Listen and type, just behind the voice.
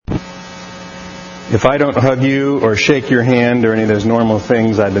If I don't hug you or shake your hand or any of those normal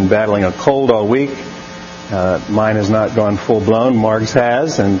things, I've been battling a cold all week. Mine has not gone full blown. Marg's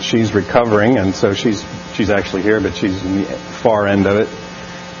has, and she's recovering, and so she's actually here, but she's in the far end of it.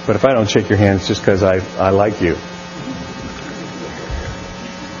 But if I don't shake your hand, it's just because I like you.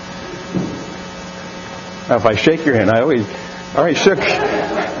 Now, if I shake your hand, I already shook.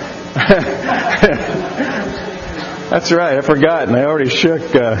 That's right, I forgot, and I already shook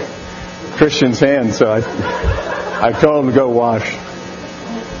Christian's hand, so I told him to go wash.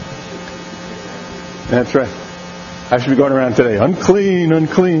 That's right. I should be going around today, unclean,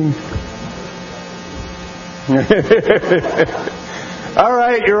 unclean. All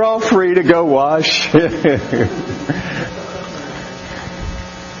right, you're all free to go wash. Yeah,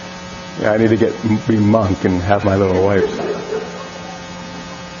 I need to be monk and have my little wipes.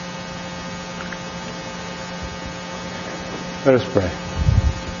 Let us pray.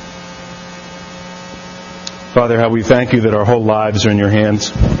 Father, how we thank you that our whole lives are in your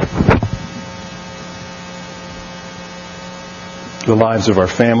hands. The lives of our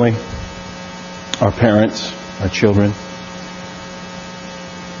family, our parents, our children,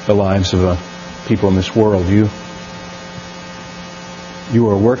 the lives of people in this world. You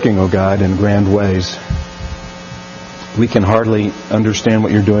are working, O God, in grand ways. We can hardly understand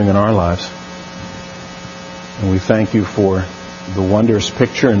what you're doing in our lives. And we thank you for the wondrous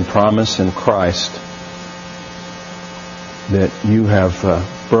picture and promise in Christ that you have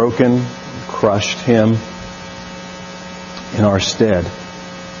broken, crushed him in our stead.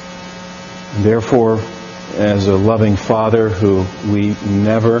 And therefore, as a loving Father who we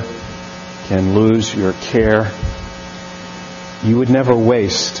never can lose your care, you would never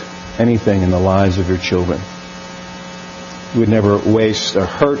waste anything in the lives of your children. You would never waste a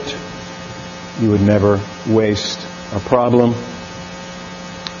hurt. You would never waste a problem.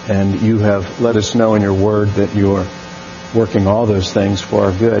 And you have let us know in your word that you're working all those things for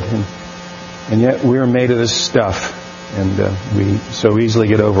our good. And yet we're made of this stuff. And we so easily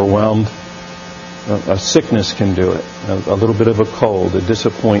get overwhelmed. A sickness can do it. A little bit of a cold, a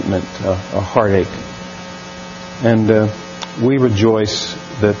disappointment, a heartache. And we rejoice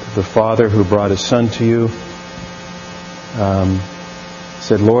that the Father who brought His Son to you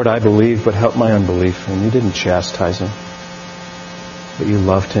said, Lord, I believe, but help my unbelief. And you didn't chastise Him, but you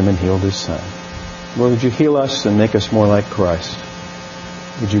loved Him and healed His Son. Lord, would you heal us and make us more like Christ?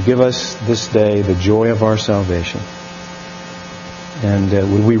 Would you give us this day the joy of our salvation? And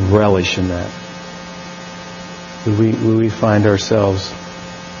would we relish in that? Would we find ourselves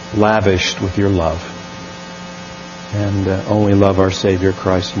lavished with your love? And only love our Savior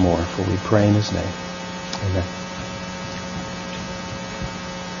Christ more, for we pray in His name. Amen.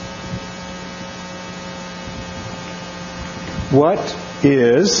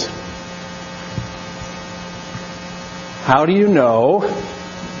 How do you know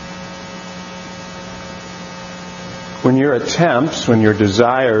when your attempts, when your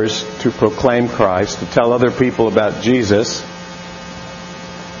desires to proclaim Christ, to tell other people about Jesus,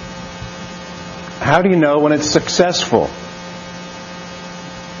 how do you know when it's successful?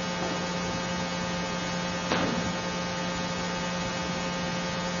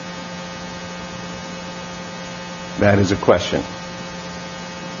 That is a question.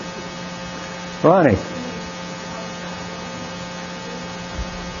 Ronnie.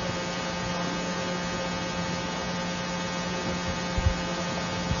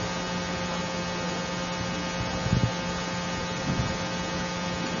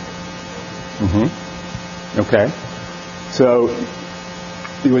 Okay. So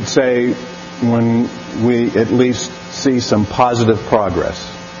you would say when we at least see some positive progress,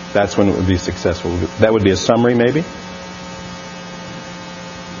 that's when it would be successful. That would be a summary, maybe?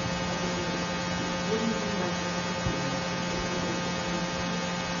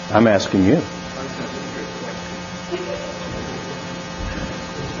 I'm asking you.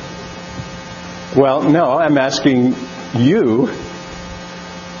 Well, no, I'm asking you.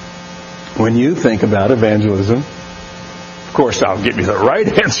 When you think about evangelism, of course I'll give you the right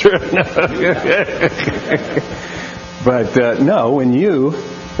answer. But no, when you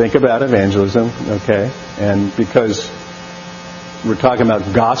think about evangelism, okay, and because we're talking about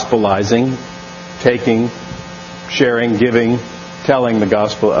gospelizing, taking, sharing, giving, telling the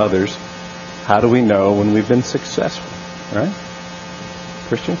gospel to others, how do we know when we've been successful? Right?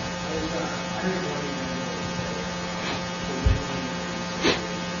 Christian?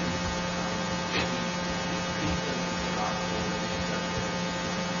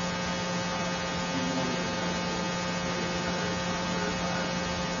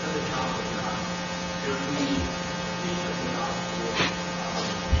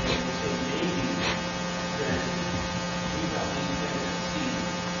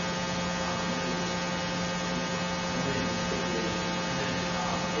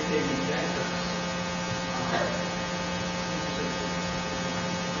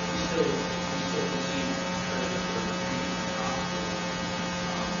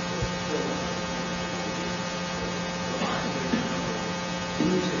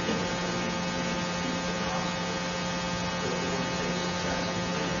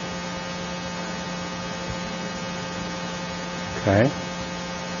 Okay.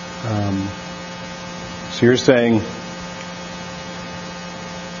 So you're saying,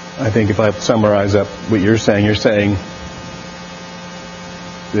 I think if I summarize up what you're saying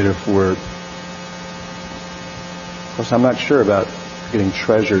that if we're, of course I'm not sure about getting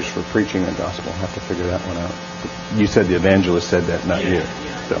treasures for preaching the gospel. I'll have to figure that one out. You said the evangelist said that, not you.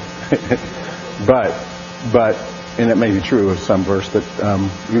 So, but, and it may be true of some verse, but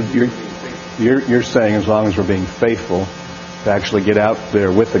you're saying as long as we're being faithful to actually get out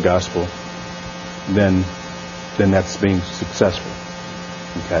there with the gospel, then that's being successful.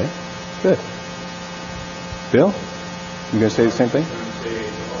 Okay? Good. Bill? You going to say the same thing?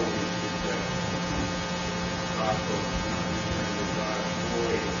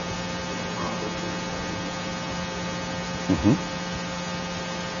 Mm-hmm.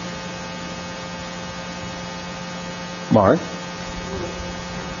 Mark?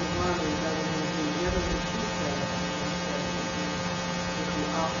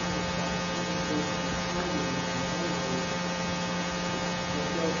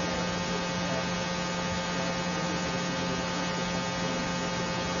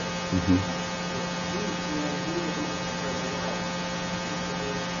 Mm-hmm.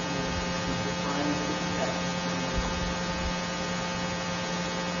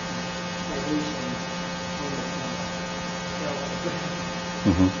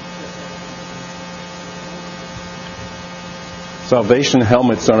 Mm-hmm. Salvation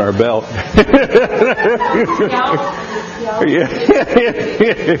helmets on our belt. Yeah.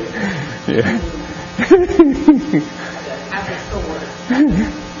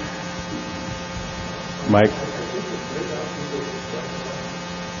 Mike?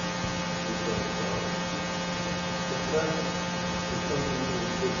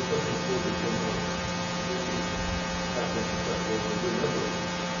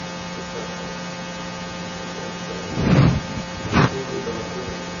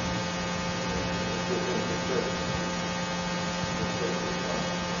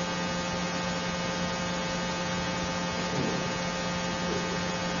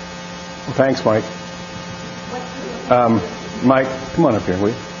 Well, thanks, Mike. Mike, come on up here, will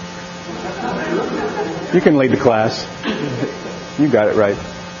you? You can lead the class. You got it right.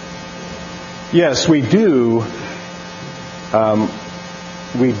 Yes, we do.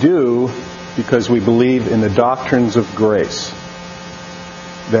 We do because we believe in the doctrines of grace.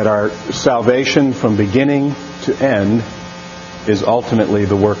 That our salvation from beginning to end is ultimately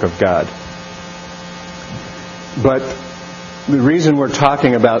the work of God. But the reason we're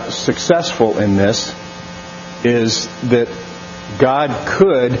talking about successful in this is that God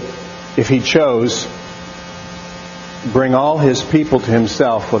could, if He chose, bring all His people to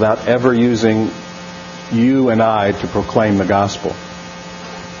Himself without ever using you and I to proclaim the gospel.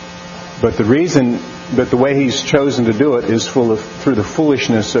 But the way He's chosen to do it is through the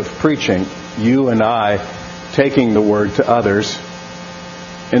foolishness of preaching, you and I taking the word to others.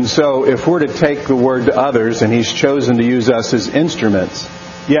 And so if we're to take the word to others and He's chosen to use us as instruments,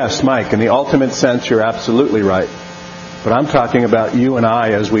 yes, Mike, in the ultimate sense, you're absolutely right. But I'm talking about you and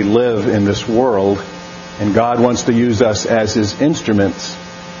I as we live in this world, and God wants to use us as His instruments.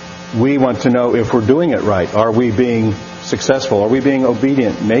 We want to know if we're doing it right. Are we being successful? Are we being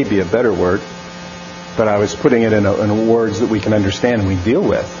obedient? Maybe a better word. But I was putting it in words that we can understand and we deal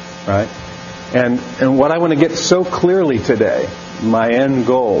with, right? And what I want to get so clearly today, my end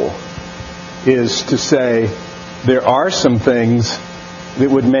goal, is to say there are some things that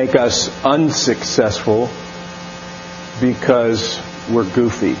would make us unsuccessful because we're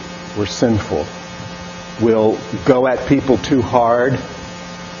goofy, we're sinful. We'll go at people too hard.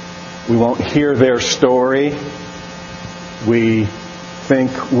 We won't hear their story. We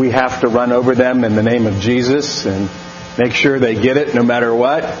think we have to run over them in the name of Jesus and make sure they get it no matter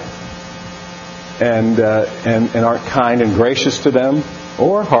what. And aren't kind and gracious to them,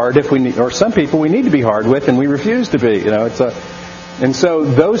 or hard if we need, or some people we need to be hard with and we refuse to be. And so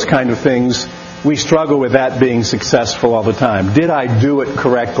those kind of things, we struggle with that being successful all the time. Did I do it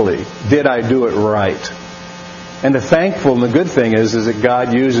correctly? Did I do it right? And the thankful and the good thing is that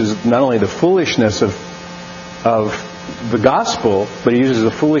God uses not only the foolishness of the gospel, but He uses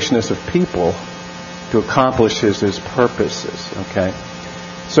the foolishness of people to accomplish His purposes. Okay,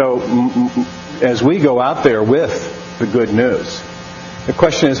 so as we go out there with the good news, The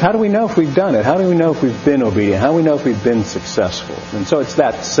question is, how do we know if we've done it? How do we know if we've been obedient? How do we know if we've been successful? And so it's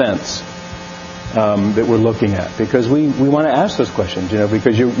that sense that we're looking at, because we want to ask those questions,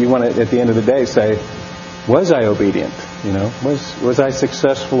 because you want to, at the end of the day, say, was I obedient? Was I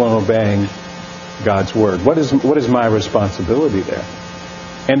successful in obeying God's word? What is my responsibility there?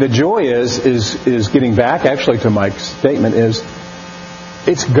 And the joy is getting back actually to Mike's statement, is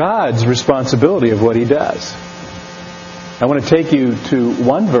it's God's responsibility of what He does. I want to take you to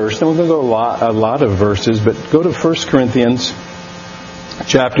one verse, and we're going to go a lot of verses, but go to 1 Corinthians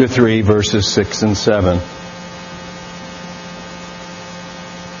chapter 3, verses 6 and 7.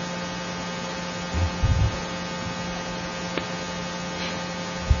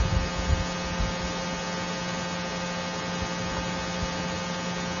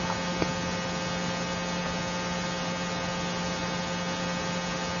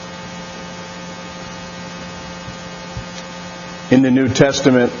 In the New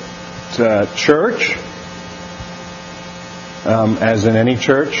Testament church, as in any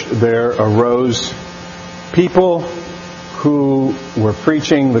church, there arose people who were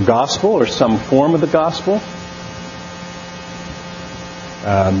preaching the gospel or some form of the gospel.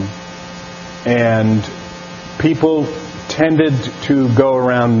 And people tended to go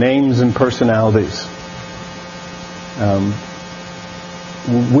around names and personalities.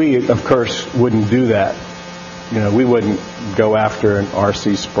 We, of course, wouldn't do that. We wouldn't go after an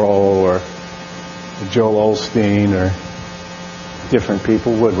R.C. Sproul or Joel Osteen or different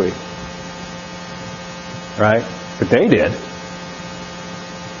people, would we? Right? But they did.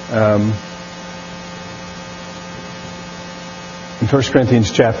 In 1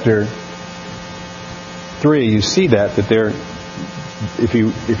 Corinthians chapter 3, you see that there, if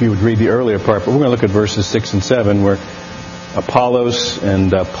you would read the earlier part, but we're going to look at verses 6 and 7, where Apollos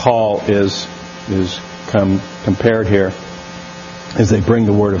and Paul is compared here as they bring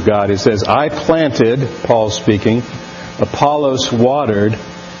the Word of God. It says, I planted, Paul speaking, Apollos watered,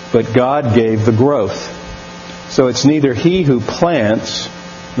 but God gave the growth. So it's neither he who plants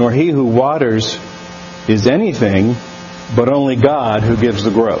nor he who waters is anything, but only God who gives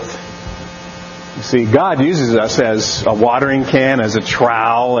the growth. You see, God uses us as a watering can, as a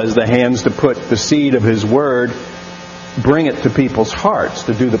trowel, as the hands to put the seed of His Word, bring it to people's hearts,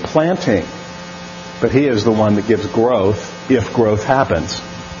 to do the planting. But He is the one that gives growth, if growth happens.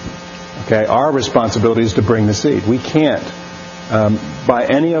 Okay, our responsibility is to bring the seed. We can't, by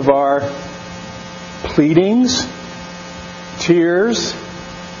any of our pleadings, tears,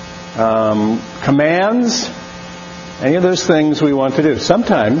 commands, any of those things we want to do.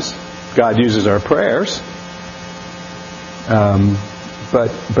 Sometimes God uses our prayers,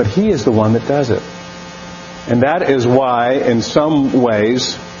 but He is the one that does it. And that is why, in some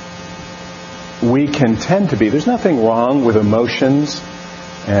ways, we can tend to be. There's nothing wrong with emotions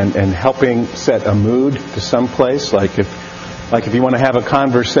and helping set a mood to some place. Like if you want to have a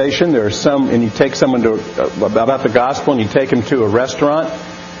conversation, and you take someone about the gospel and you take them to a restaurant.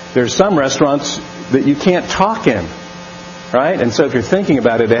 There's some restaurants that you can't talk in, right? And so if you're thinking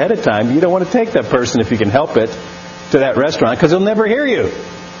about it ahead of time, you don't want to take that person, if you can help it, to that restaurant, because they'll never hear you,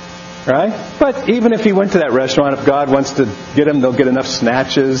 right? But even if you went to that restaurant, if God wants to get them, they'll get enough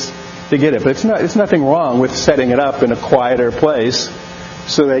snatches to get it. But it's nothing wrong with setting it up in a quieter place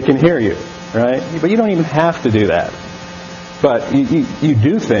so they can hear you, right? But you don't even have to do that. But you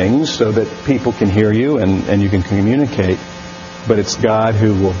do things so that people can hear you and you can communicate. But it's God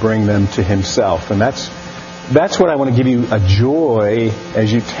who will bring them to Himself. And that's what I want to give you a joy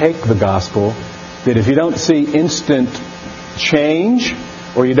as you take the gospel, that if you don't see instant change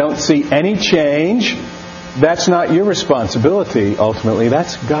or you don't see any change, that's not your responsibility, ultimately.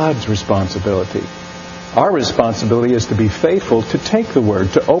 That's God's responsibility. Our responsibility is to be faithful, to take the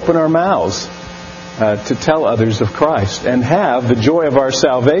Word, to open our mouths, to tell others of Christ, and have the joy of our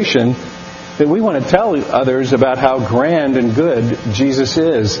salvation, that we want to tell others about how grand and good Jesus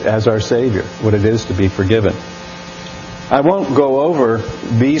is as our Savior, what it is to be forgiven. I won't go over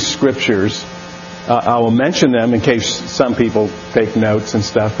these scriptures. I will mention them in case some people take notes and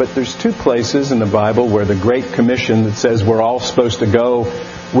stuff, but there's two places in the Bible where the Great Commission that says we're all supposed to go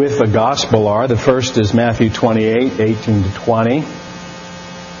with the gospel are. The first is Matthew 28, 18 to 20.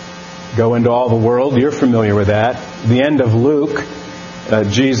 Go into all the world. You're familiar with that. The end of Luke,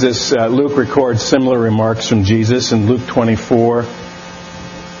 Luke records similar remarks from Jesus in Luke 24.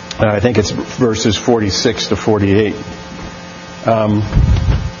 I think it's verses 46 to 48.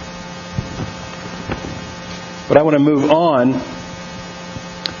 But I want to move on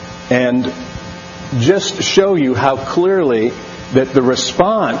and just show you how clearly that the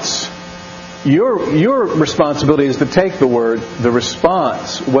response Your responsibility is to take the word. The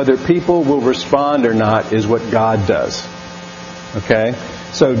response, whether people will respond or not, is what God does. Okay?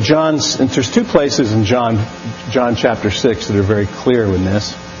 So there's two places in John chapter 6 that are very clear in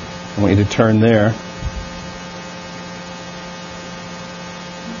this. I want you to turn there.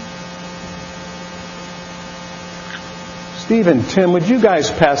 Steve and Tim, would you guys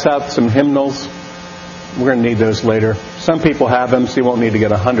pass out some hymnals? We're going to need those later. Some people have them, so you won't need to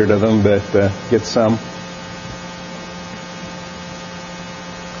get 100 of them, but get some.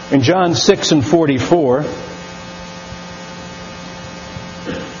 In John 6 and 44,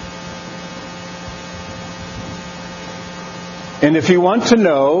 and if you want to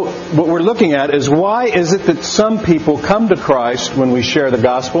know, what we're looking at is why is it that some people come to Christ when we share the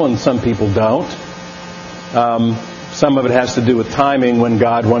gospel and some people don't? Some of it has to do with timing when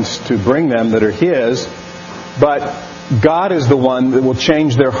God wants to bring them that are His. But God is the one that will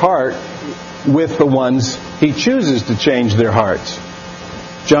change their heart with the ones He chooses to change their hearts.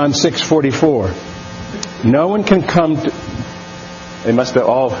 John 6:44. No one can come to... They must have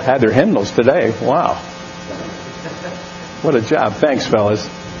all had their hymnals today. Wow. What a job. Thanks, fellas.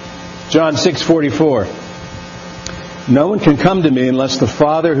 John 6:44. No one can come to me unless the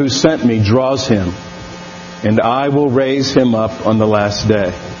Father who sent me draws him, and I will raise him up on the last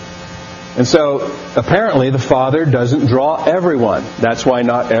day. And so, apparently, the Father doesn't draw everyone. That's why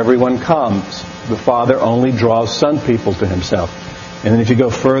not everyone comes. The Father only draws some people to Himself. And then if you go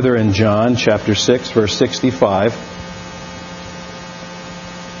further in John chapter 6, verse 65,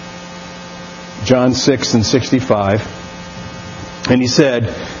 John 6 and 65, and He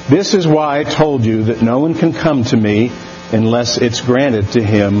said, "This is why I told you that no one can come to me unless it's granted to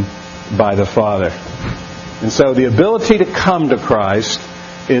him by the Father." And so the ability to come to Christ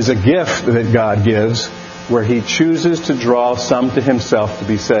is a gift that God gives where He chooses to draw some to Himself to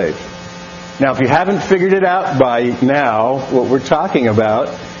be saved. Now, if you haven't figured it out by now, what we're talking about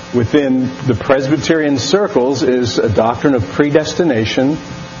within the Presbyterian circles is a doctrine of predestination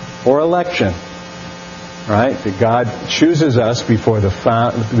or election. Right? That God chooses us before the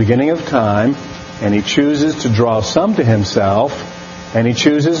beginning of time, and He chooses to draw some to Himself, and He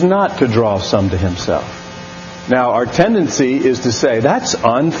chooses not to draw some to Himself. Now, our tendency is to say, that's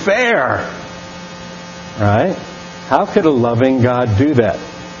unfair. Right? How could a loving God do that?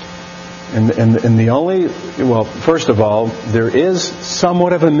 And the only... Well, first of all, there is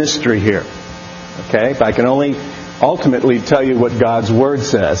somewhat of a mystery here. Okay? I can only ultimately tell you what God's Word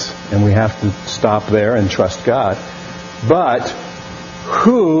says, and we have to stop there and trust God. But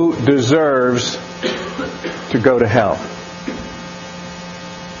who deserves to go to hell?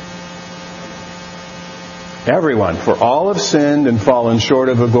 Everyone. For all have sinned and fallen short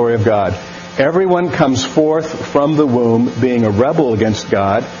of the glory of God. Everyone comes forth from the womb being a rebel against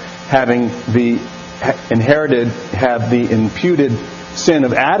God, having the imputed sin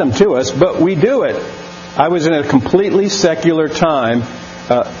of Adam to us, but we do it. I was in a completely secular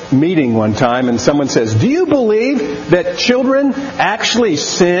meeting one time, and someone says, "Do you believe that children actually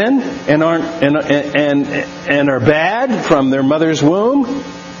sin and are bad from their mother's womb?"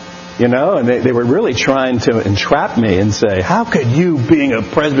 You know, and they were really trying to entrap me and say, "How could you, being a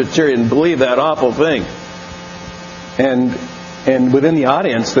Presbyterian, believe that awful thing?" And within the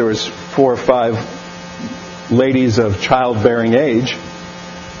audience, there was 4 or 5 ladies of childbearing age.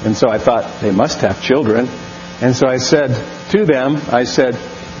 And so I thought, they must have children. And so I said to them,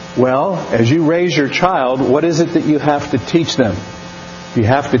 well, as you raise your child, what is it that you have to teach them? Do you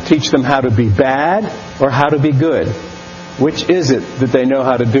have to teach them how to be bad or how to be good? Which is it that they know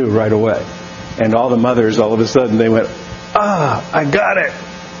how to do right away? And all the mothers, all of a sudden, they went, I got it.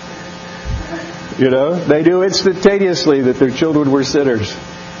 You know, they knew instantaneously that their children were sinners.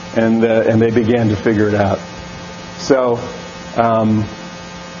 And they began to figure it out. So,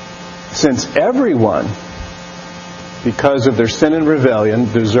 since everyone, because of their sin and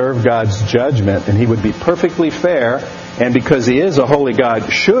rebellion, deserve God's judgment, and He would be perfectly fair, and because He is a holy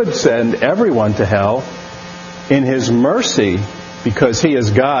God, should send everyone to hell, in His mercy, because He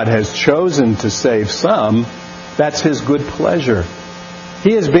as God has chosen to save some, that's His good pleasure.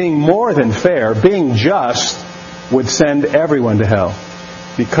 He is being more than fair, being just, would send everyone to hell.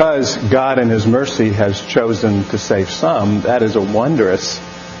 Because God in His mercy has chosen to save some, that is a wondrous,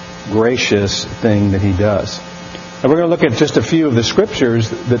 gracious thing that He does. And we're going to look at just a few of the scriptures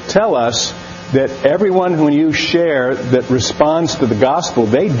that tell us that everyone who you share that responds to the gospel,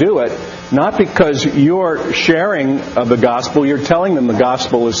 they do it not because you're sharing of the gospel, you're telling them the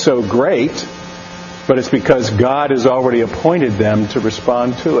gospel is so great, but it's because God has already appointed them to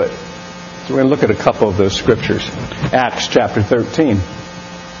respond to it. So we're going to look at a couple of those scriptures. Acts chapter 13.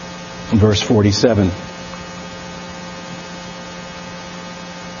 verse 47.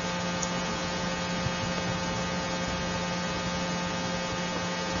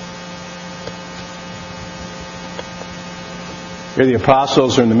 Here the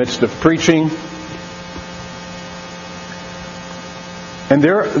apostles are in the midst of preaching. And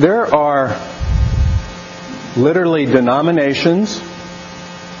there are literally denominations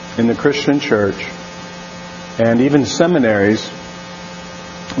in the Christian church and even seminaries,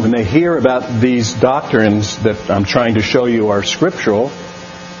 when they hear about these doctrines that I'm trying to show you are scriptural,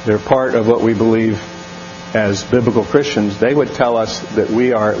 they're part of what we believe as biblical Christians, they would tell us that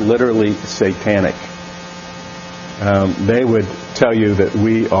we are literally satanic. They would tell you that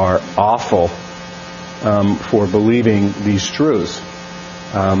we are awful for believing these truths.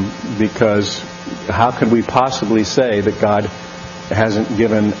 Because how could we possibly say that God hasn't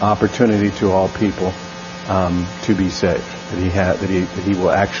given opportunity to all people to be saved? That He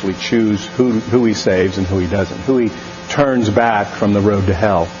will actually choose who He saves and who He doesn't, who He turns back from the road to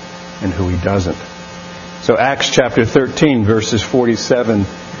hell and who He doesn't. So Acts chapter 13, verses 47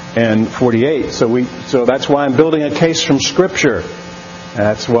 and 48. So that's why I'm building a case from Scripture.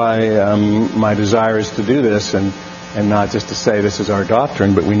 That's why my desire is to do this and not just to say this is our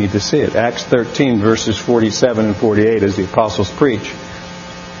doctrine, but we need to see it. Acts 13, verses 47 and 48, as the apostles preach.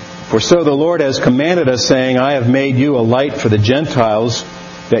 For so the Lord has commanded us, saying, I have made you a light for the Gentiles,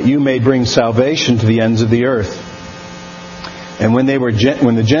 that you may bring salvation to the ends of the earth. And when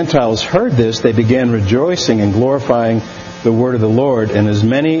the Gentiles heard this, they began rejoicing and glorifying the word of the Lord. And as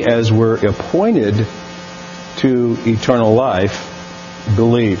many as were appointed to eternal life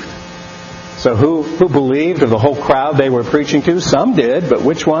believed. So who believed of the whole crowd they were preaching to? Some did, but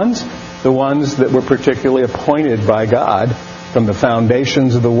which ones? The ones that were particularly appointed by God from the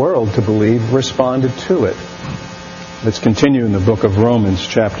foundations of the world to believe responded to it. Let's continue in the book of Romans,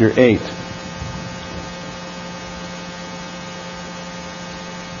 chapter 8.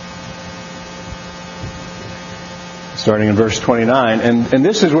 Starting in verse 29. And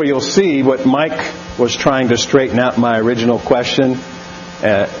this is where you'll see what Mike was trying to straighten out my original question.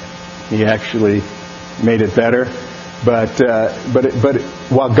 He actually made it better. But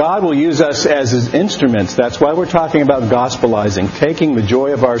while God will use us as His instruments, that's why we're talking about gospelizing, taking the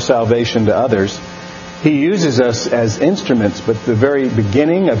joy of our salvation to others. He uses us as instruments, but the very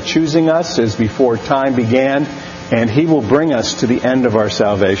beginning of choosing us is before time began, and He will bring us to the end of our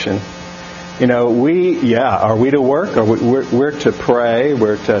salvation. You know, are we to work? We're to pray.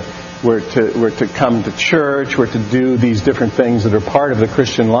 We're to come to church. We're to do these different things that are part of the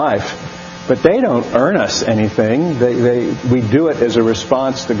Christian life. But they don't earn us anything. We do it as a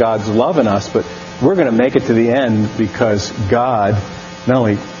response to God's love in us. But we're going to make it to the end because God not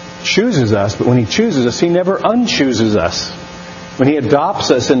only chooses us, but when He chooses us, He never unchooses us. When He adopts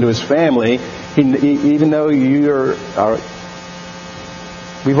us into His family, even though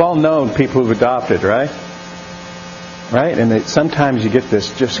we've all known people who've adopted, right? Right? And sometimes you get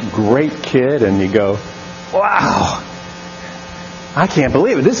this just great kid and you go, wow, I can't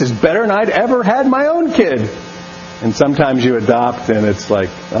believe it. This is better than I'd ever had my own kid. And sometimes you adopt and it's like,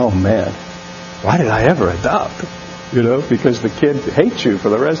 oh man, why did I ever adopt? You know, because the kid hates you for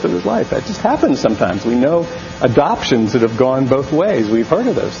the rest of his life. That just happens sometimes. We know adoptions that have gone both ways. We've heard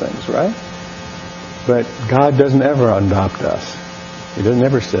of those things, right? But God doesn't ever adopt us. He doesn't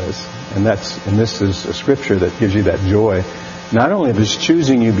ever says. And this is a scripture that gives you that joy. Not only of His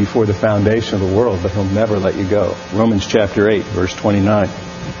choosing you before the foundation of the world, but He'll never let you go. Romans chapter 8, verse 29.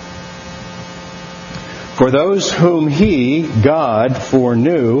 For those whom He, God,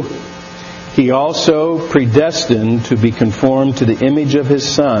 foreknew, He also predestined to be conformed to the image of His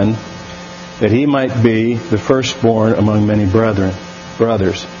Son, that He might be the firstborn among many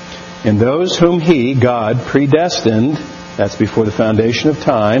brothers. And those whom He, God, predestined, that's before the foundation of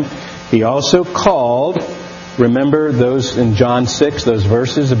time, He also called. Remember those in John 6, those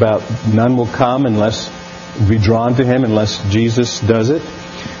verses about none will come unless be drawn to Him unless Jesus does it.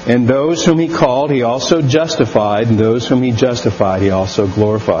 And those whom He called, He also justified. And those whom He justified, He also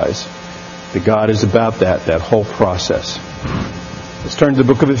glorifies. That God is about that whole process. Let's turn to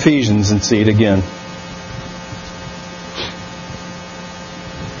the book of Ephesians and see it again.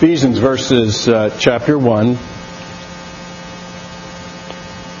 Ephesians chapter 1.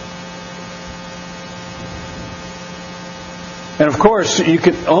 And of course,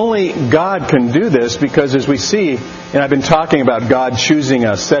 only God can do this because as we see, and I've been talking about God choosing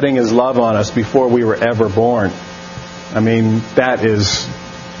us, setting His love on us before we were ever born. I mean, that is,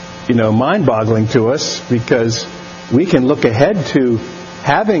 mind-boggling to us because we can look ahead to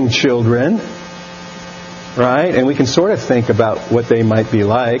having children right? And we can sort of think about what they might be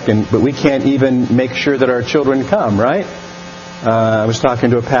like, but we can't even make sure that our children come, right? I was talking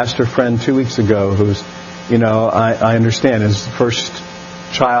to a pastor friend 2 weeks ago who's, I understand his first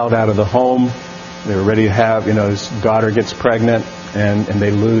child out of the home. They were ready to have, his daughter gets pregnant and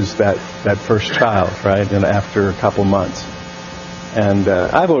they lose that first child, right? And after a couple months. And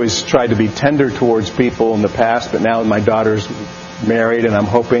I've always tried to be tender towards people in the past, but now my daughter's married and I'm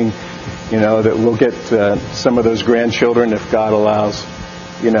hoping, that we'll get some of those grandchildren if God allows.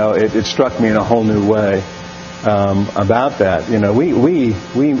 It struck me in a whole new way about that.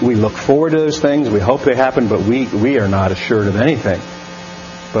 We look forward to those things. We hope they happen, but we are not assured of anything.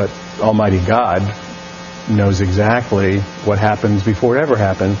 But Almighty God knows exactly what happens before it ever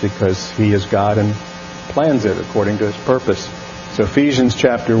happens because He is God and plans it according to His purpose. So Ephesians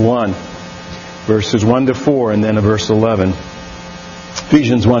chapter 1, verses 1 to 4, and then a verse 11.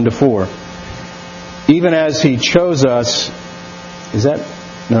 Ephesians 1 to 4. Even as He chose us,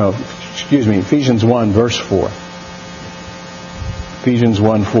 Ephesians 1, verse 4. Ephesians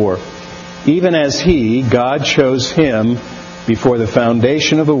 1, 4. Even as He, God, chose Him before the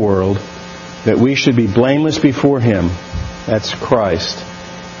foundation of the world, that we should be blameless before Him. That's Christ.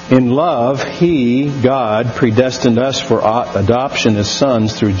 In love, He, God, predestined us for adoption as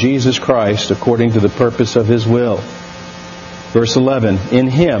sons through Jesus Christ, according to the purpose of His will. Verse 11. In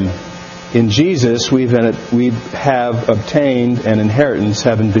Him, in Jesus, we have obtained an inheritance,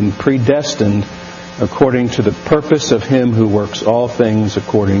 having been predestined according to the purpose of Him who works all things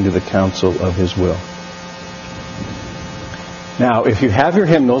according to the counsel of His will. Now, if you have your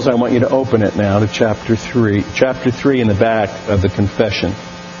hymnals, I want you to open it now to chapter 3. Chapter 3 in the back of the confession.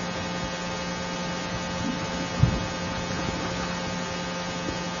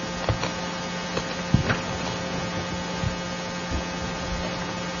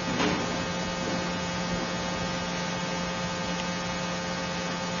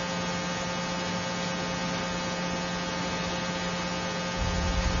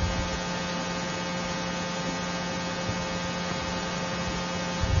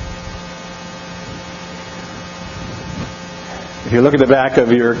 If you look at the back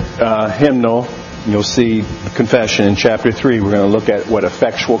of your hymnal, you'll see the confession in chapter 3. We're going to look at what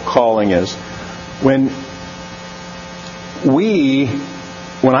effectual calling is. When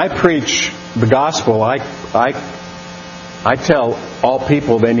I preach the gospel, I tell all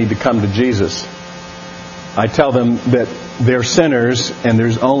people they need to come to Jesus. I tell them that they're sinners and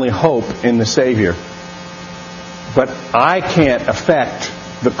there's only hope in the Savior. But I can't affect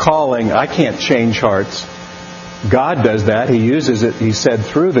the calling. I can't change hearts. God does that. He uses it, He said,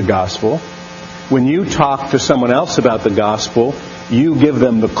 through the gospel. When you talk to someone else about the gospel, you give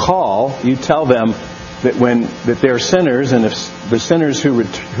them the call. You tell them that they're sinners, and if the sinners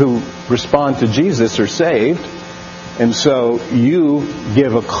who respond to Jesus are saved, and so you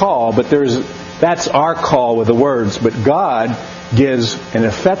give a call. But that's our call with the words. But God gives an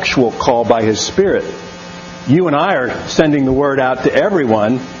effectual call by His Spirit. You and I are sending the word out to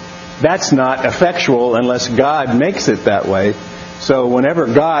everyone. That's not effectual unless God makes it that way. So whenever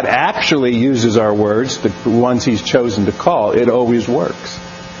God actually uses our words, the ones He's chosen to call, it always works.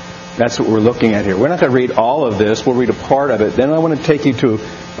 That's what we're looking at here. We're not going to read all of this. We'll read a part of it. Then I want to take you to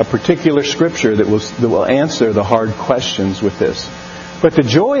a particular scripture that will answer the hard questions with this. But the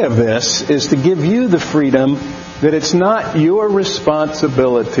joy of this is to give you the freedom that it's not your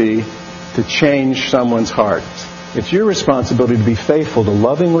responsibility to change someone's heart. It's your responsibility to be faithful, to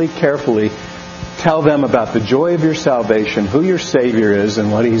lovingly, carefully tell them about the joy of your salvation, who your Savior is,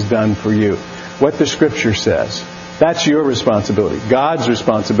 and what He's done for you. What the Scripture says. That's your responsibility. God's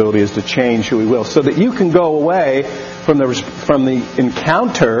responsibility is to change who He will. So that you can go away from the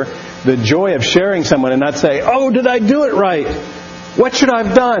encounter, the joy of sharing someone, and not say, oh, did I do it right? What should I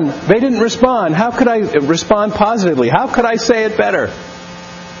have done? They didn't respond. How could I respond positively? How could I say it better?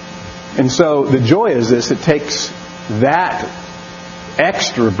 And so the joy is this. It takes that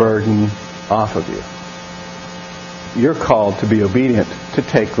extra burden off of you. You're called to be obedient, to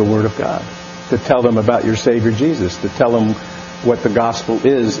take the Word of God, to tell them about your Savior Jesus, to tell them what the gospel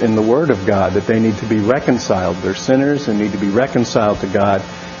is in the Word of God, that they need to be reconciled. They're sinners and need to be reconciled to God,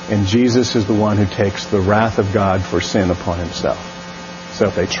 and Jesus is the one who takes the wrath of God for sin upon Himself. So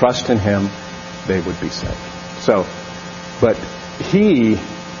if they trust in Him, they would be saved. But He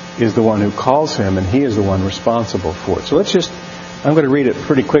is the one who calls Him, and He is the one responsible for it. So I'm going to read it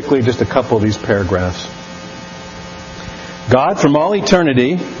pretty quickly, just a couple of these paragraphs. God from all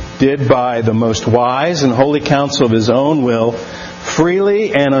eternity did by the most wise and holy counsel of His own will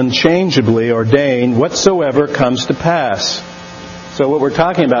freely and unchangeably ordain whatsoever comes to pass. So what we're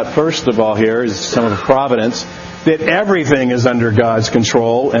talking about first of all here is some of the providence, that everything is under God's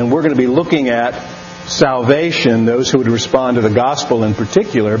control, and we're going to be looking at salvation, those who would respond to the gospel in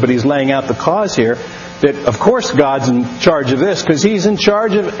particular, but he's laying out the cause here that, of course, God's in charge of this because he's in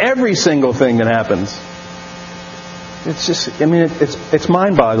charge of every single thing that happens. It's just, it's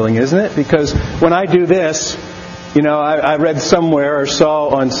mind-boggling, isn't it? Because when I do this, I read somewhere or saw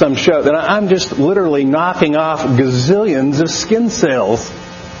on some show that I'm just literally knocking off gazillions of skin cells.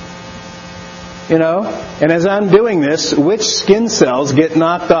 And as I'm doing this, which skin cells get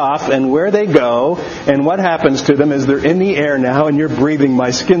knocked off and where they go and what happens to them as they're in the air now and you're breathing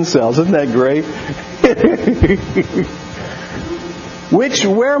my skin cells. Isn't that great?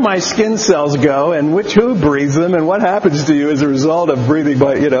 Where my skin cells go and who breathes them and what happens to you as a result of breathing,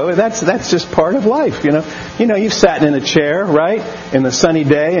 that's just part of life, you've sat in a chair, right, in the sunny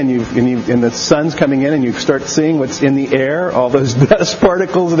day and the sun's coming in and you start seeing what's in the air, all those dust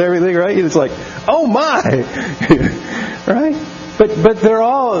particles and everything, right? It's like, oh my, right? But they're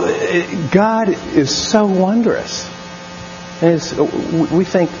all, God is so wondrous. We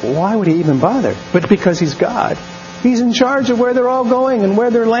think, why would he even bother? But because he's God. He's in charge of where they're all going and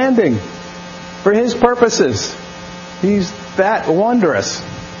where they're landing for his purposes. He's that wondrous.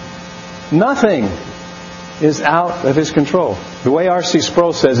 Nothing is out of his control. The way R.C.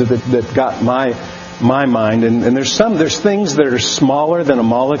 Sproul says it that got my mind, and there's things that are smaller than a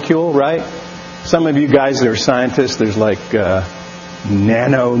molecule, right? Some of you guys that are scientists, there's like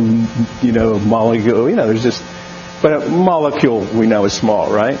nano, molecule, there's just, but a molecule we know is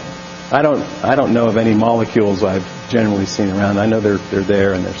small, right? I don't know of any molecules I've generally seen around. I know they're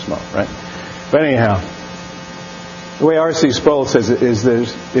there and they're small, right? But anyhow, the way R.C. Sproul says it is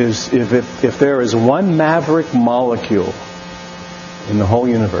if there is one maverick molecule in the whole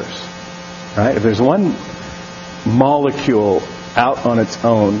universe, right? If there's one molecule out on its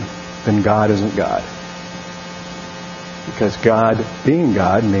own, then God isn't God. Because God, being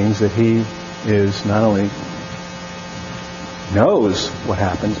God, means that he is not only knows what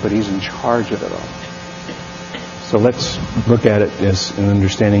happens, but he's in charge of it all. So let's look at it as and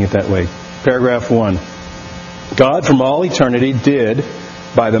understanding it that way. Paragraph 1. God from all eternity did,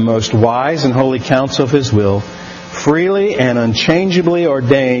 by the most wise and holy counsel of his will, freely and unchangeably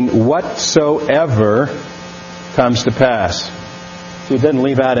ordain whatsoever comes to pass. See, it doesn't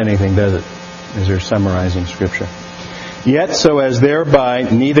leave out anything, does it? As they're summarizing Scripture. Yet so as thereby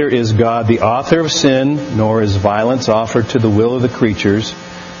neither is God the author of sin, nor is violence offered to the will of the creatures,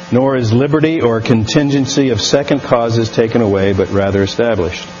 nor is liberty or contingency of second causes taken away, but rather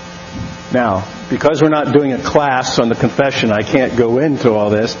established. Now, because we're not doing a class on the confession, I can't go into all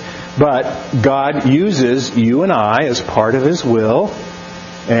this, but God uses you and I as part of his will,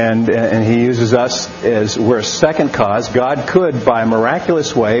 and he uses us as we're a second cause. God could, by a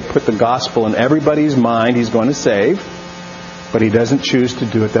miraculous way, put the gospel in everybody's mind he's going to save. But he doesn't choose to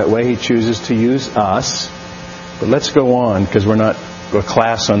do it that way. He chooses to use us. But let's go on, because we're not a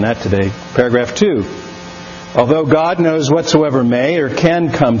class on that today. Paragraph 2. Although God knows whatsoever may or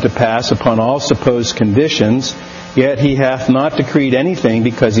can come to pass upon all supposed conditions, yet he hath not decreed anything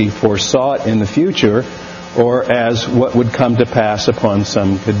because he foresaw it in the future, or as what would come to pass upon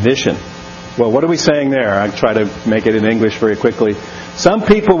some condition. Well, what are we saying there? I'll try to make it in English very quickly. Some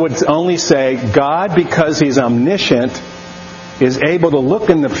people would only say, God, because he's omniscient, is able to look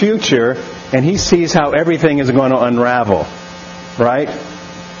in the future and he sees how everything is going to unravel. Right?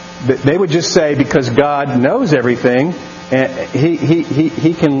 They would just say because God knows everything,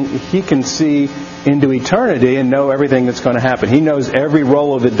 he can see into eternity and know everything that's going to happen. He knows every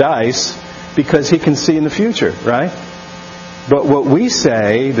roll of the dice because he can see in the future, right? But what we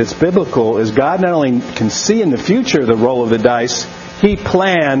say that's biblical is God not only can see in the future the roll of the dice, he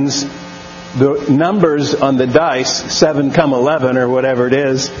plans the numbers on the dice, 7 come 11 or whatever it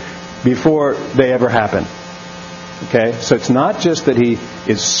is, before they ever happen. Okay? So it's not just that he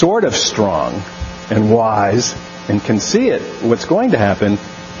is sort of strong and wise and can see it, what's going to happen.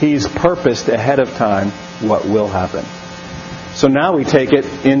 He's purposed ahead of time what will happen. So now we take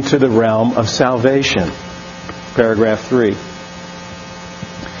it into the realm of salvation. Paragraph 3.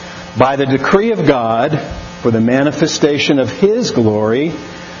 By the decree of God, for the manifestation of his glory,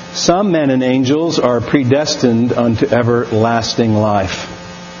 some men and angels are predestined unto everlasting life,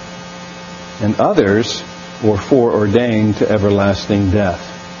 and others were foreordained to everlasting death.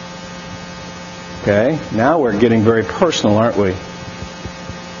 Okay, now we're getting very personal, aren't we?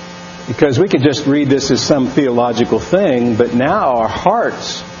 Because we could just read this as some theological thing, but now our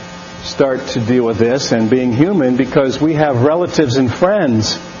hearts start to deal with this and being human because we have relatives and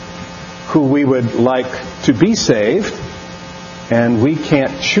friends who we would like to be saved. and we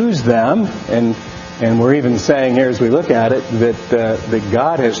can't choose them. And we're even saying here, as we look at it, that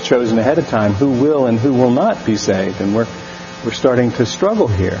God has chosen ahead of time who will and who will not be saved. And we're starting to struggle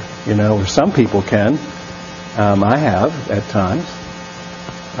here. You know, or some people can. I have at times.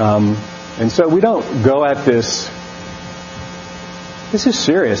 And so we don't go at this. This is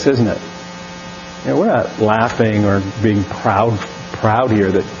serious, isn't it? You know, we're not laughing or being proud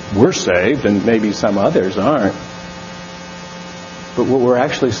here that we're saved and maybe some others aren't. But what we're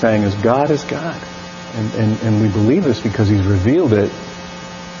actually saying is God is God. And we believe this because He's revealed it.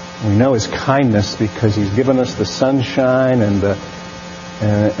 We know His kindness because He's given us the sunshine and the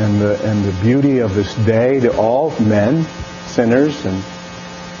beauty of this day to all men, sinners and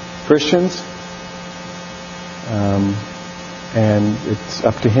Christians. And it's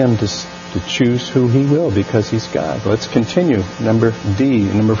up to Him to choose who He will because He's God. Let's continue. Number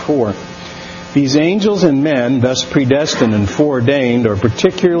 4. These angels and men, thus predestined and foreordained, are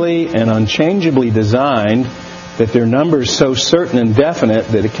particularly and unchangeably designed that their number is so certain and definite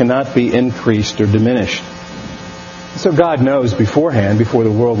that it cannot be increased or diminished. So God knows beforehand, before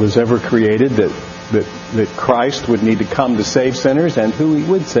the world was ever created, that Christ would need to come to save sinners and who He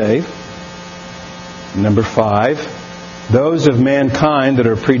would save. Number 5, those of mankind that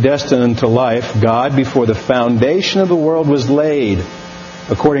are predestined unto life, God, before the foundation of the world was laid,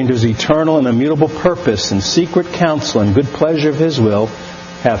 according to His eternal and immutable purpose and secret counsel and good pleasure of His will,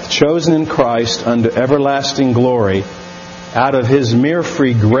 hath chosen in Christ unto everlasting glory, out of His mere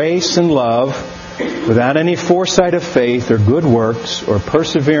free grace and love, without any foresight of faith or good works or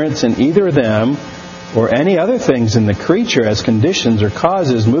perseverance in either of them or any other things in the creature as conditions or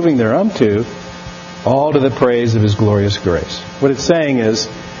causes moving thereunto, all to the praise of His glorious grace. What it's saying is,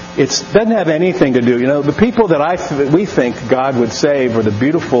 it doesn't have anything to do, you know, the people that we think God would save are the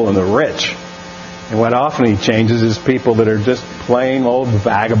beautiful and the rich. And what often He changes is people that are just plain old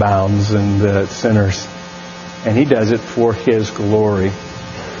vagabonds and sinners. And He does it for His glory.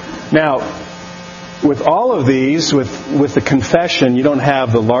 Now, with all of these, with the confession, you don't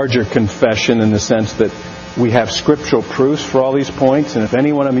have the larger confession in the sense that we have scriptural proofs for all these points. And if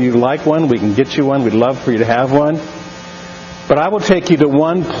any one of you like one, we can get you one. We'd love for you to have one. But I will take you to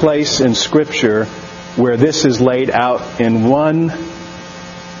one place in Scripture where this is laid out in one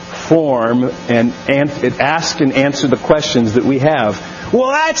form and it asks and answers the questions that we have.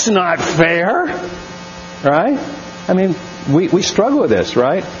 Well, that's not fair, right? I mean, we struggle with this,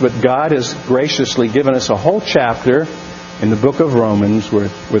 right? But God has graciously given us a whole chapter in the book of Romans where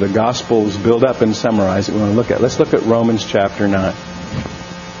the gospel is built up and summarized that we want to look at. Let's look at Romans chapter 9.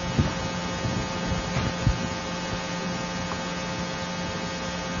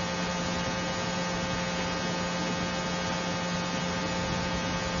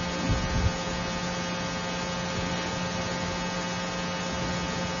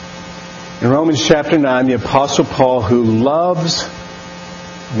 In Romans chapter 9, the Apostle Paul, who loves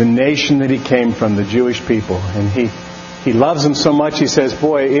the nation that he came from, the Jewish people, and he loves them so much, he says,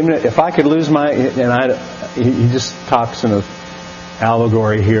 boy, even if I could lose my... he just talks in an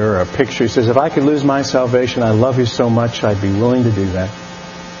allegory here, or a picture. He says, if I could lose my salvation, I love you so much, I'd be willing to do that.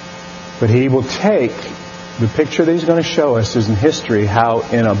 But he will take the picture that he's going to show us is in history, how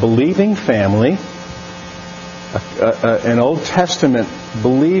in a believing family... an Old Testament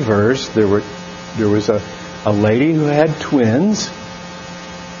believers, there was a lady who had twins,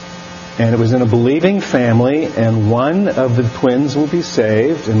 and it was in a believing family, and one of the twins will be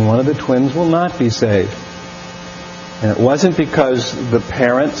saved, and one of the twins will not be saved. And it wasn't because the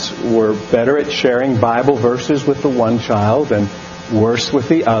parents were better at sharing Bible verses with the one child and worse with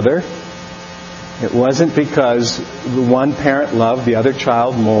the other. It wasn't because the one parent loved the other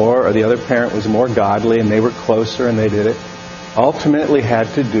child more or the other parent was more godly and they were closer and they did it. Ultimately had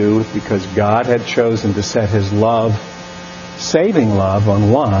to do with because God had chosen to set His love, saving love,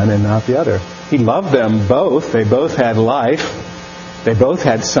 on one and not the other. He loved them both. They both had life. They both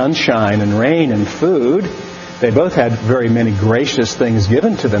had sunshine and rain and food. They both had very many gracious things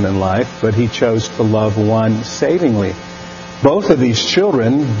given to them in life, but He chose to love one savingly. Both of these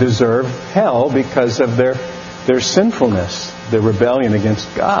children deserve hell because of their sinfulness, their rebellion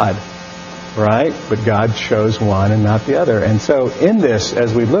against God, right? But God chose one and not the other. And so in this,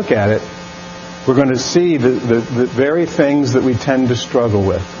 as we look at it, we're going to see the very things that we tend to struggle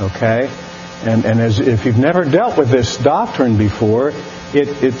with, okay? And if you've never dealt with this doctrine before,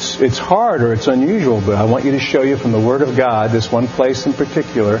 it's hard or it's unusual, but I want you to show you from the Word of God, this one place in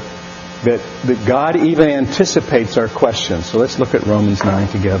particular, that God even anticipates our questions. So let's look at Romans 9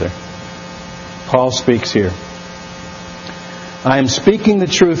 together. Paul speaks here. I am speaking the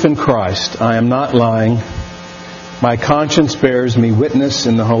truth in Christ. I am not lying. My conscience bears me witness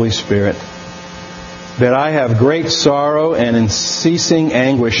in the Holy Spirit that I have great sorrow and unceasing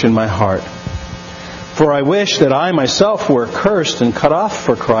anguish in my heart. For I wish that I myself were cursed and cut off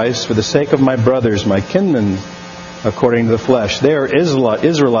for Christ for the sake of my brothers, my kinsmen, according to the flesh. They are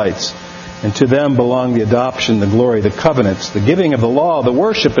Israelites, and to them belong the adoption, the glory, the covenants, the giving of the law, the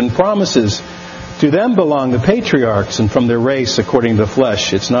worship and promises. To them belong the patriarchs, and from their race, according to the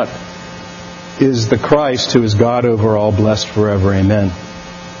flesh, is the Christ who is God over all, blessed forever. Amen.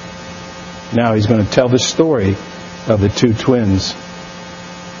 Now he's going to tell the story of the two twins.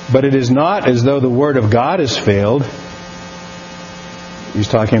 But it is not as though the word of God has failed. He's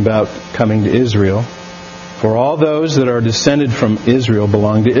talking about coming to Israel. For all those that are descended from Israel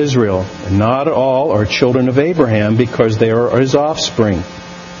belong to Israel. And not all are children of Abraham, because they are his offspring.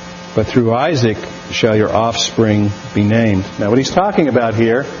 But through Isaac shall your offspring be named. Now what he's talking about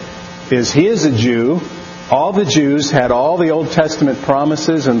here is he is a Jew. All the Jews had all the Old Testament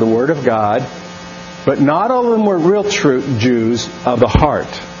promises and the Word of God. But not all of them were real true Jews of the heart.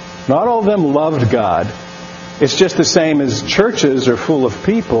 Not all of them loved God. It's just the same as churches are full of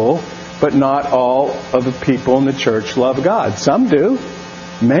people, but not all of the people in the church love God. Some do.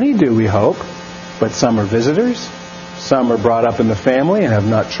 Many do, we hope. But some are visitors. Some are brought up in the family and have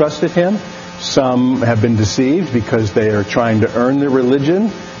not trusted Him. Some have been deceived because they are trying to earn their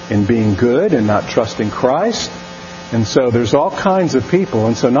religion in being good and not trusting Christ. And so there's all kinds of people.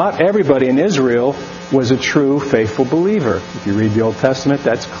 And so not everybody in Israel was a true, faithful believer. If you read the Old Testament,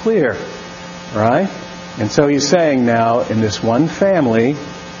 that's clear. Right? And so he's saying now, in this one family,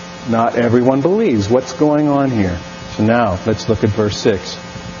 not everyone believes. What's going on here? So now, let's look at verse 6.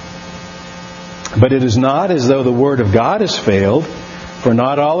 But it is not as though the word of God has failed, for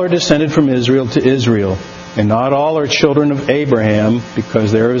not all are descended from Israel to Israel, and not all are children of Abraham,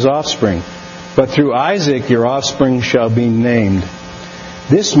 because they are his offspring. But through Isaac your offspring shall be named.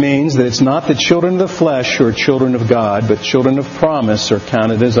 This means that it's not the children of the flesh who are children of God, but children of promise are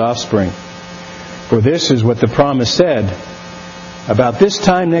counted as offspring. For this is what the promise said. About this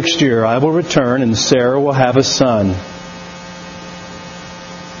time next year I will return, and Sarah will have a son.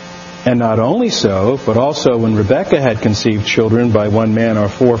 And not only so, but also when Rebekah had conceived children by one man, our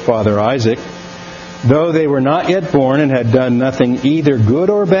forefather Isaac, though they were not yet born and had done nothing either good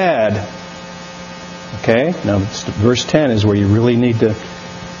or bad. Okay? Now verse 10 is where you really need to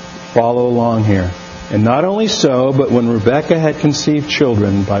follow along here. And not only so, but when Rebekah had conceived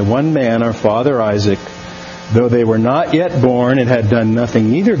children by one man, our father Isaac, though they were not yet born and had done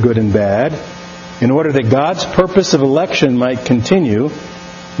nothing either good and bad, in order that God's purpose of election might continue,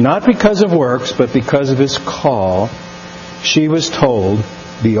 not because of works, but because of His call, she was told,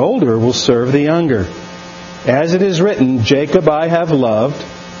 the older will serve the younger. As it is written, Jacob I have loved,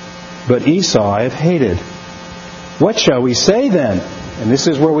 but Esau I have hated. What shall we say then? And this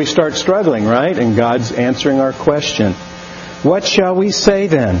is where we start struggling, right? And God's answering our question. What shall we say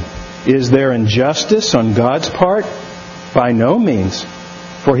then? Is there injustice on God's part? By no means.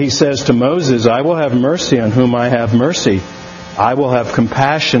 For He says to Moses, I will have mercy on whom I have mercy. I will have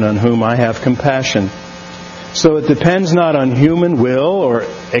compassion on whom I have compassion. So it depends not on human will or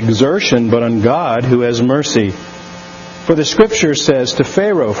exertion, but on God who has mercy. For the Scripture says to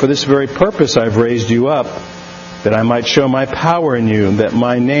Pharaoh, for this very purpose I have raised you up, that I might show my power in you, that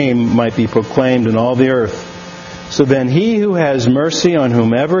my name might be proclaimed in all the earth. So then He who has mercy on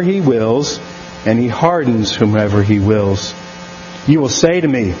whomever He wills, and He hardens whomever He wills. You will say to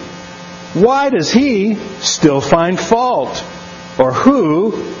me, why does He still find fault? Or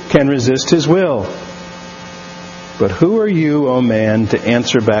who can resist His will? But who are you, O man, to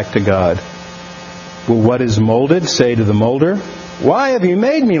answer back to God? Will what is molded say to the molder, why have you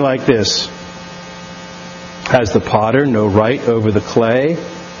made me like this? Has the potter no right over the clay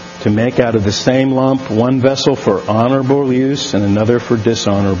to make out of the same lump one vessel for honorable use and another for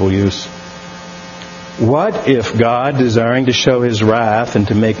dishonorable use? What if God, desiring to show His wrath and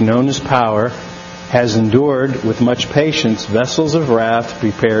to make known His power, has endured with much patience vessels of wrath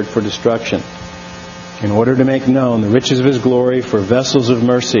prepared for destruction, in order to make known the riches of His glory for vessels of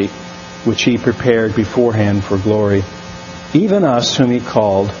mercy, which He prepared beforehand for glory? Even us whom He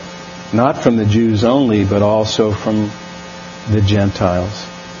called, not from the Jews only, but also from the Gentiles.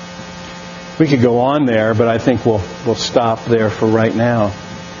 We could go on there, but I think we'll stop there for right now.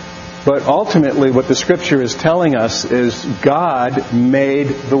 But ultimately what the Scripture is telling us is God made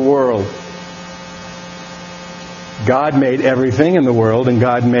the world. God made everything in the world, and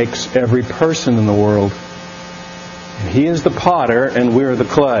God makes every person in the world. And He is the potter, and we're the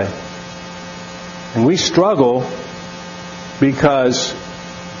clay. And we struggle because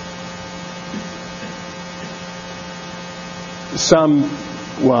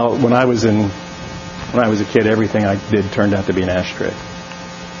when I was a kid, everything I did turned out to be an ashtray.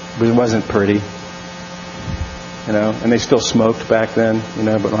 But it wasn't pretty. And they still smoked back then,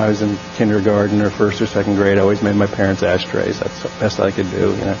 but when I was in kindergarten or first or second grade, I always made my parents ashtrays. That's the best I could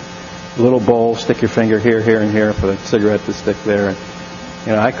do, A little bowl, stick your finger here, here, and here for the cigarette to stick there.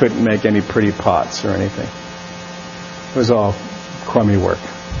 And, I couldn't make any pretty pots or anything. It was all crummy work.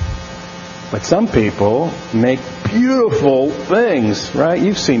 But some people make beautiful things, right?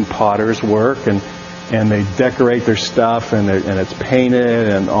 You've seen potters work, and they decorate their stuff, and it's painted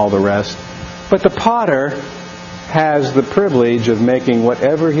and all the rest. But the potter has the privilege of making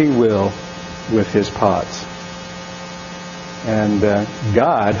whatever he will with his pots. And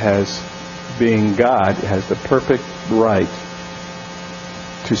God, being God, has the perfect right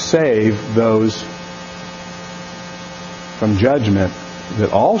to save those from judgment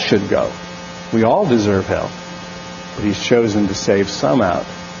that all should go. We all deserve hell. But He's chosen to save some out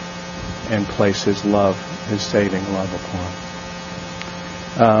and place His love, His saving love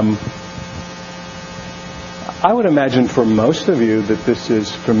upon. I would imagine for most of you that this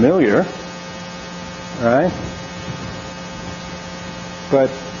is familiar, right? But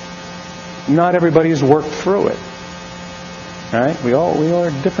not everybody has worked through it, right? We all are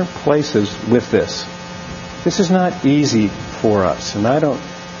in different places with this. This is not easy for us, and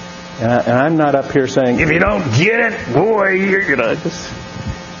I'm not up here saying, if you don't get it, boy, you're gonna.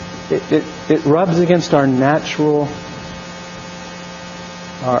 It rubs against our natural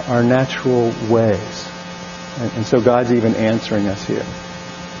ways. And so God's even answering us here.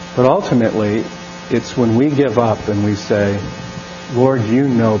 But ultimately, it's when we give up and we say, Lord, you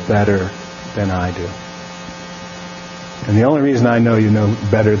know better than I do. And the only reason I know you know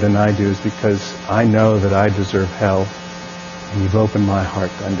better than I do is because I know that I deserve hell. And you've opened my heart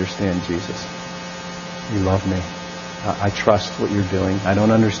to understand Jesus. You love me. I trust what you're doing. I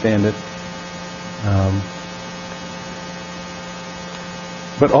don't understand it.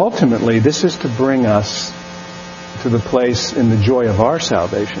 But ultimately, this is to bring us to the place in the joy of our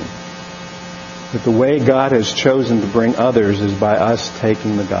salvation. That the way God has chosen to bring others is by us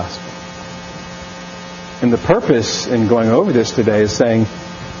taking the gospel. And the purpose in going over this today is saying,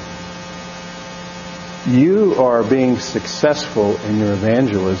 you are being successful in your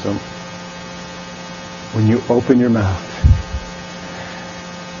evangelism when you open your mouth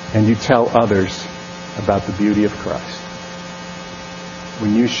and you tell others about the beauty of Christ.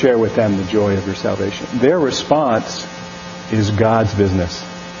 When you share with them the joy of your salvation. Their response is God's business.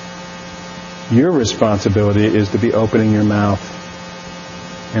 Your responsibility is to be opening your mouth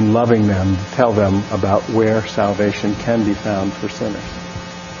and loving them, tell them about where salvation can be found for sinners.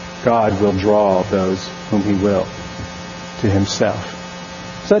 God will draw those whom He will to Himself.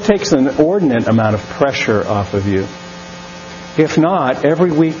 So that takes an inordinate amount of pressure off of you. If not,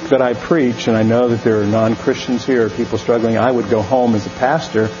 every week that I preach, and I know that there are non-Christians here, people struggling, I would go home as a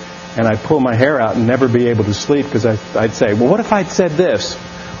pastor and I'd pull my hair out and never be able to sleep because I'd say, well, what if I'd said this?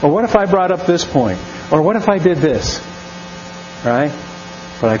 Or what if I brought up this point? Or what if I did this? Right?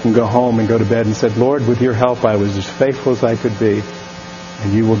 But I can go home and go to bed and say, Lord, with your help, I was as faithful as I could be,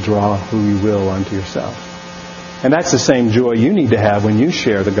 and you will draw who you will unto yourself. And that's the same joy you need to have when you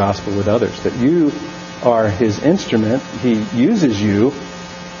share the gospel with others, that you are His instrument. He uses you,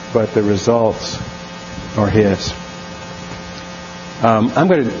 but the results are His. I'm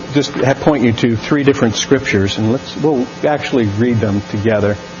going to just point you to 3 different scriptures, and we'll actually read them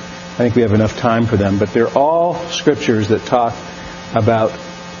together. I think we have enough time for them, but they're all scriptures that talk about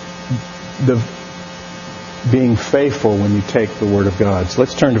the being faithful when you take the Word of God. So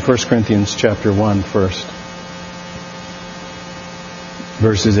let's turn to 1 Corinthians chapter 1 first,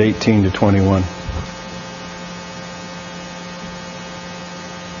 verses 18 to 21.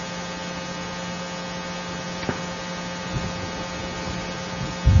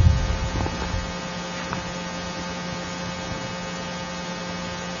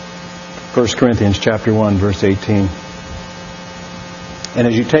 First Corinthians chapter 1, verse 18. And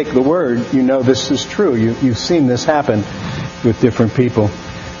as you take the Word, you know this is true. You've seen this happen with different people.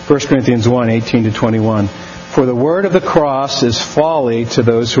 1 Corinthians 1, 18 to 21. For the word of the cross is folly to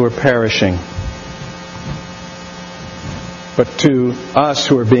those who are perishing. But to us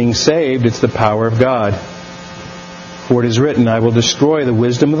who are being saved, it's the power of God. For it is written, I will destroy the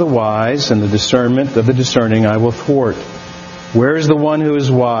wisdom of the wise, and the discernment of the discerning I will thwart. Where is the one who is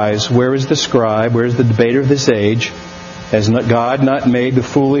wise? Where is the scribe? Where is the debater of this age? Has God not made the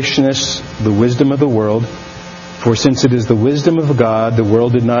foolishness the wisdom of the world? For since it is the wisdom of God, the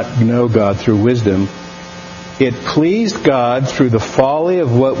world did not know God through wisdom. It pleased God through the folly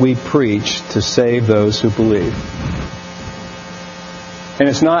of what we preach to save those who believe. And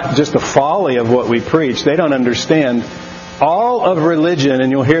it's not just the folly of what we preach. They don't understand. All of religion,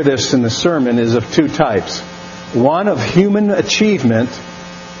 and you'll hear this in the sermon, is of two types. One of human achievement,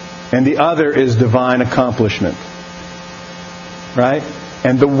 and the other is divine accomplishment. Right?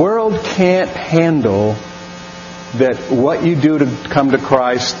 And the world can't handle that what you do to come to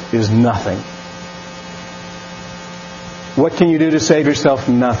Christ is nothing. What can you do to save yourself?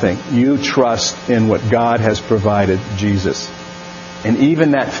 Nothing. You trust in what God has provided, Jesus. And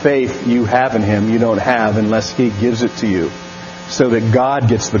even that faith you have in Him, you don't have unless He gives it to you, so that God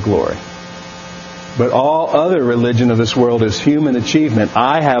gets the glory. But all other religion of this world is human achievement.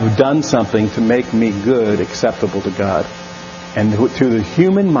 I have done something to make me good, acceptable to God. And to the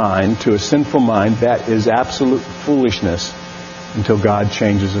human mind, to a sinful mind, that is absolute foolishness until God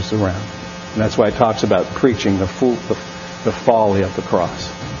changes us around. And that's why it talks about preaching the folly of the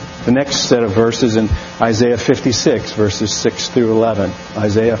cross. The next set of verses in Isaiah 56, verses 6 through 11.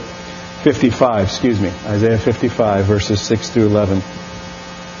 Isaiah 55, verses 6 through 11.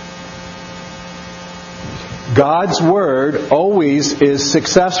 God's Word always is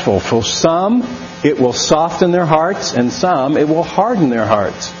successful. For some, it will soften their hearts, and some, it will harden their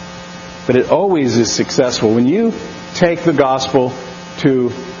hearts. But it always is successful. When you take the gospel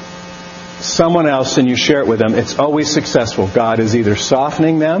to someone else and you share it with them, it's always successful. God is either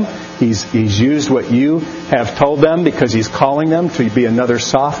softening them, He's used what you have told them because He's calling them to be another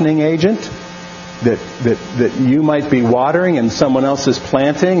softening agent that you might be watering and someone else is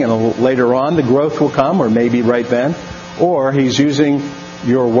planting, and later on the growth will come, or maybe right then. Or He's using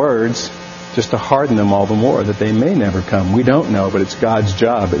your words just to harden them all the more, that they may never come. We don't know, but it's God's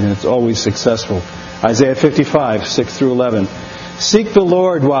job, and it's always successful. Isaiah 55, 6 through 11. Seek the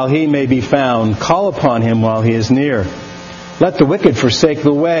Lord while He may be found. Call upon Him while He is near. Let the wicked forsake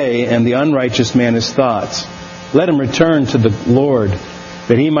the way, and the unrighteous man his thoughts. Let him return to the Lord,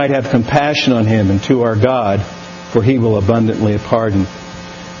 that He might have compassion on him, and to our God, for He will abundantly pardon.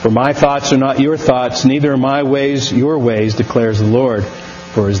 For my thoughts are not your thoughts, neither are my ways your ways, declares the Lord.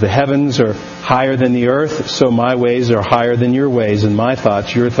 For as the heavens are higher than the earth, so my ways are higher than your ways, and my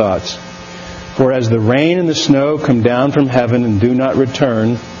thoughts your thoughts. For as the rain and the snow come down from heaven and do not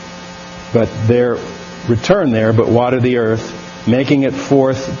return but water the earth, making it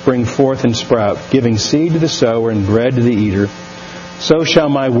bring forth and sprout, giving seed to the sower and bread to the eater, so shall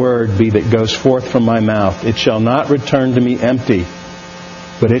my word be that goes forth from my mouth. It shall not return to me empty,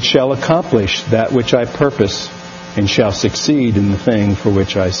 but it shall accomplish that which I purpose, and shall succeed in the thing for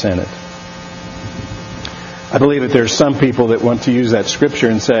which I sent it. I believe that there's some people that want to use that scripture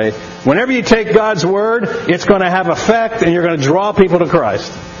and say, whenever you take God's Word, it's going to have effect and you're going to draw people to Christ.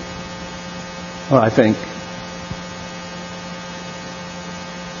 Well, I think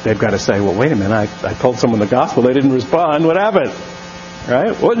they've got to say, well, wait a minute, I told someone the gospel, they didn't respond, what happened?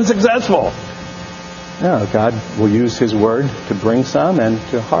 Right? Wasn't successful. No, God will use His Word to bring some and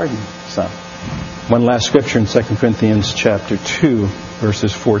to harden some. One last scripture in 2 Corinthians chapter 2,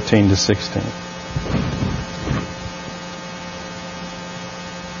 verses 14 to 16.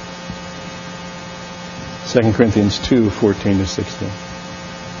 2 Corinthians 2, 14 to 16.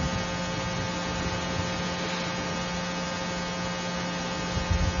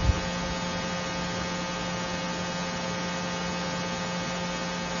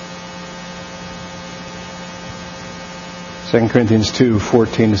 Second Corinthians 2,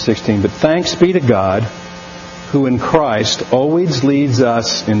 14 to 16. But thanks be to God, who in Christ always leads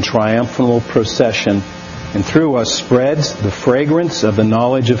us in triumphal procession, and through us spreads the fragrance of the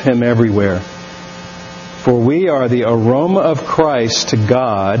knowledge of Him everywhere. For we are the aroma of Christ to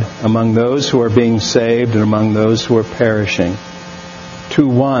God among those who are being saved and among those who are perishing. To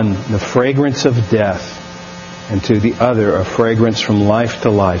one, the fragrance of death, and to the other, a fragrance from life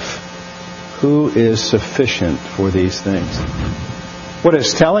to life. Who is sufficient for these things? What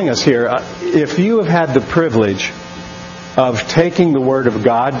it's telling us here, if you have had the privilege of taking the Word of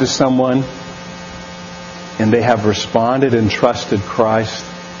God to someone and they have responded and trusted Christ,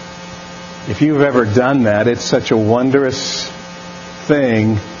 if you've ever done that, it's such a wondrous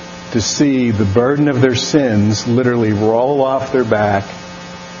thing to see the burden of their sins literally roll off their back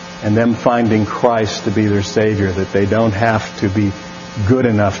and them finding Christ to be their Savior, that they don't have to be good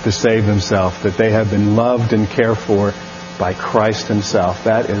enough to save themselves, that they have been loved and cared for by Christ Himself.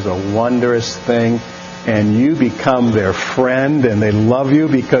 That is a wondrous thing. And you become their friend, and they love you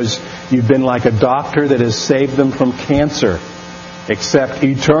because you've been like a doctor that has saved them from cancer, except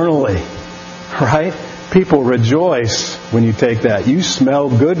eternally. Right? People rejoice when you take that. You smell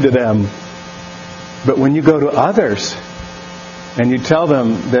good to them. But when you go to others and you tell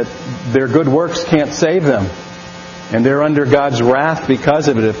them that their good works can't save them, and they're under God's wrath because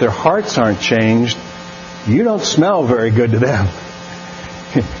of it, if their hearts aren't changed, you don't smell very good to them.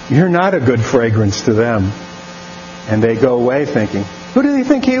 You're not a good fragrance to them. And they go away thinking, who did he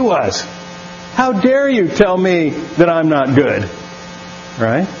think he was? How dare you tell me that I'm not good?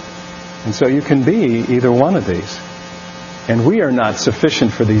 Right? And so you can be either one of these. And we are not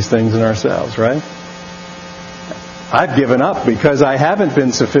sufficient for these things in ourselves, right? I've given up because I haven't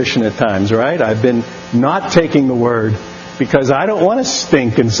been sufficient at times, right? I've been not taking the Word because I don't want to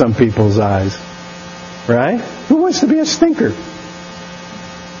stink in some people's eyes. Right? Who wants to be a stinker?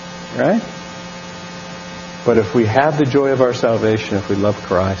 Right? But if we have the joy of our salvation, if we love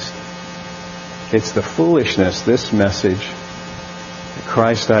Christ, it's the foolishness, this message, that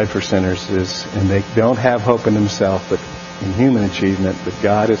Christ died for sinners, and they don't have hope in themselves, but in human achievement, but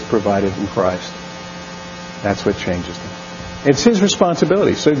God has provided in Christ. That's what changes them. It's His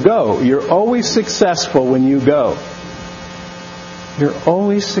responsibility. So go. You're always successful when you go. You're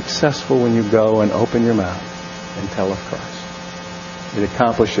always successful when you go and open your mouth and tell of Christ. It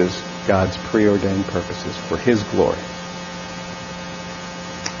accomplishes God's preordained purposes for His glory.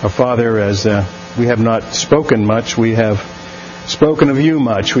 Our Father, as we have not spoken much, we have spoken of You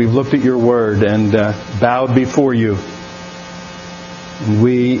much. We've looked at Your Word and bowed before You. And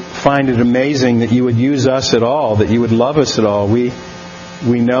we find it amazing that You would use us at all, that You would love us at all. We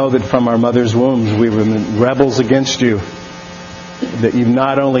know that from our mother's wombs we were rebels against You. That You've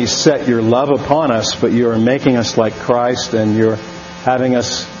not only set Your love upon us, but You are making us like Christ, and You're having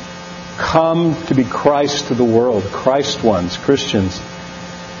us come to be Christ to the world, Christ ones, Christians.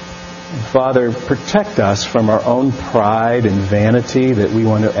 And Father, protect us from our own pride and vanity, that we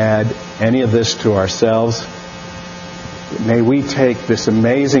want to add any of this to ourselves. May we take this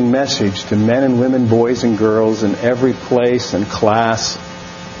amazing message to men and women, boys and girls in every place and class,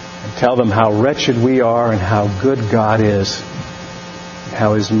 and tell them how wretched we are and how good God is, and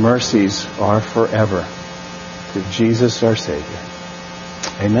how His mercies are forever, through Jesus our Savior.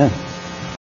 Amen.